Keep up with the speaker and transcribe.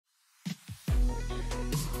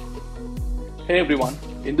Hey everyone,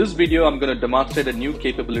 in this video I'm going to demonstrate a new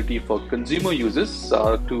capability for consumer users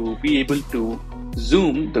to be able to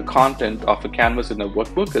zoom the content of a canvas in a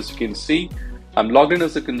workbook. As you can see, I'm logged in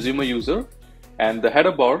as a consumer user and the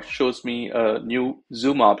header bar shows me a new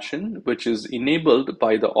zoom option which is enabled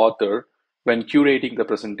by the author when curating the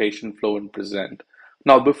presentation flow in Present.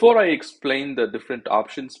 Now before I explain the different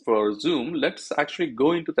options for zoom, let's actually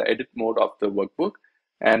go into the edit mode of the workbook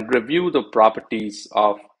and review the properties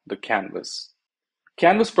of the canvas.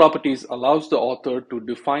 Canvas properties allows the author to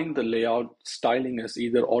define the layout styling as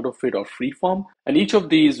either auto-fit or freeform, and each of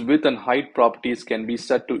these width and height properties can be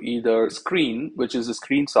set to either screen, which is the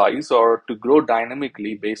screen size, or to grow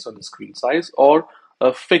dynamically based on the screen size, or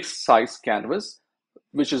a fixed size canvas,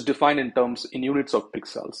 which is defined in terms in units of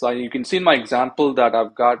pixels. So you can see in my example that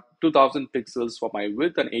I've got 2000 pixels for my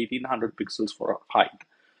width and 1800 pixels for height.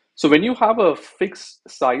 So when you have a fixed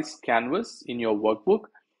size canvas in your workbook,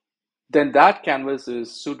 then that canvas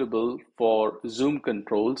is suitable for zoom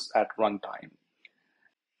controls at runtime.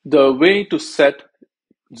 The way to set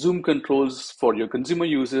zoom controls for your consumer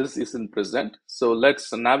users is in Present. So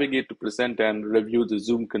let's navigate to Present and review the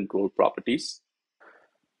zoom control properties.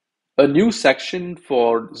 A new section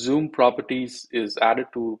for zoom properties is added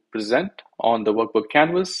to Present on the workbook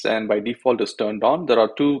canvas and by default is turned on. There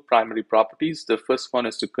are two primary properties. The first one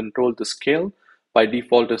is to control the scale. By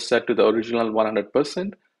default is set to the original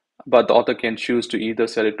 100%, but the author can choose to either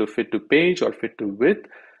set it to fit to page or fit to width,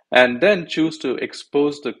 and then choose to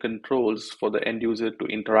expose the controls for the end user to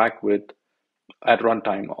interact with at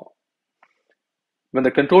runtime. When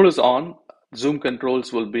the control is on, zoom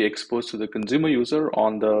controls will be exposed to the consumer user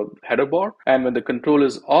on the header bar. And when the control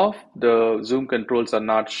is off, the zoom controls are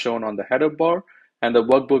not shown on the header bar. And the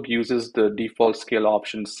workbook uses the default scale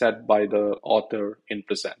option set by the author in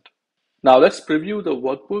Present. Now let's preview the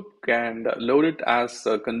workbook and load it as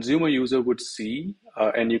a consumer user would see.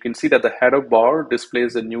 And you can see that the header bar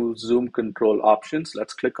displays the new zoom control options.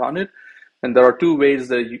 Let's click on it. And there are two ways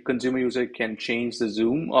the consumer user can change the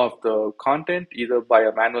zoom of the content, either by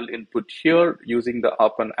a manual input here using the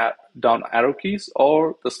up and down arrow keys,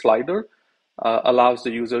 or the slider allows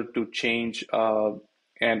the user to change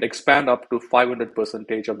and expand up to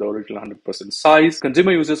 500% of the original 100% size.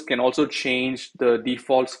 Consumer users can also change the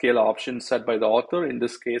default scale option set by the author, in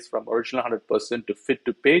this case from original 100% to fit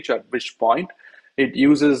to page, at which point it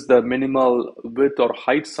uses the minimal width or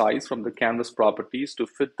height size from the canvas properties to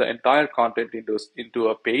fit the entire content into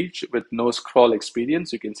a page with no scroll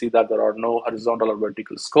experience. You can see that there are no horizontal or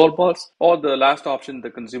vertical scroll bars. Or the last option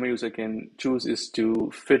the consumer user can choose is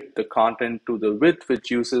to fit the content to the width,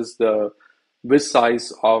 which uses the width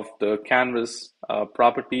size of the canvas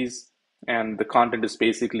properties, and the content is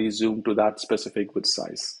basically zoomed to that specific width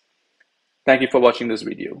size. Thank you for watching this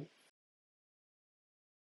video.